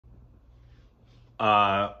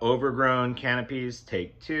Overgrown Canopies,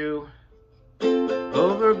 take 2.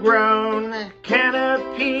 Overgrown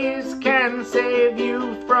canopies can save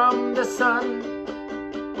you from the sun,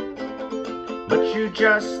 but you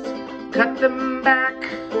just cut them back.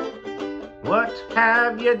 What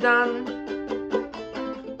have you done?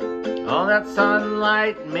 All that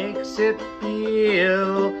sunlight makes it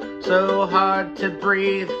feel so hard to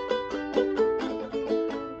breathe.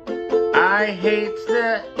 I hate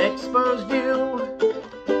the exposed view.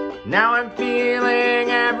 Now I'm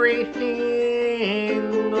feeling everything.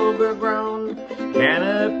 Overgrown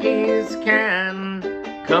canopies can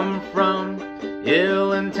come from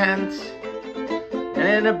ill intent, an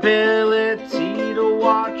inability to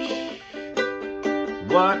watch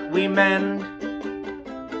what we mend.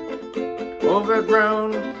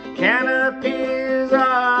 Overgrown canopies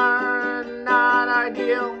are not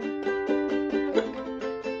ideal,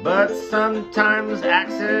 but sometimes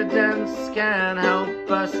accidents can help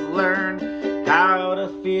us learn how to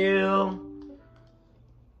feel.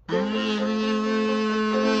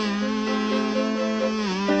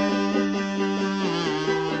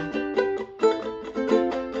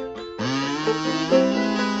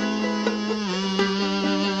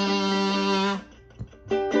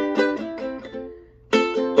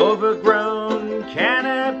 Overgrown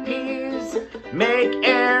canopies make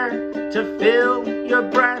air to fill your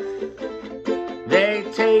breath. They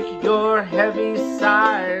take your heavy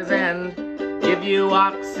sighs and give you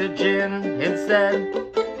oxygen instead.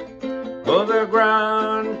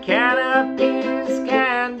 Overgrown canopies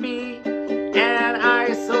can be an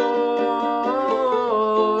eyesore,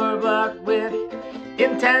 but with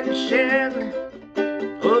intention,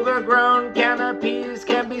 overgrown canopies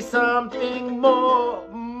can be something more.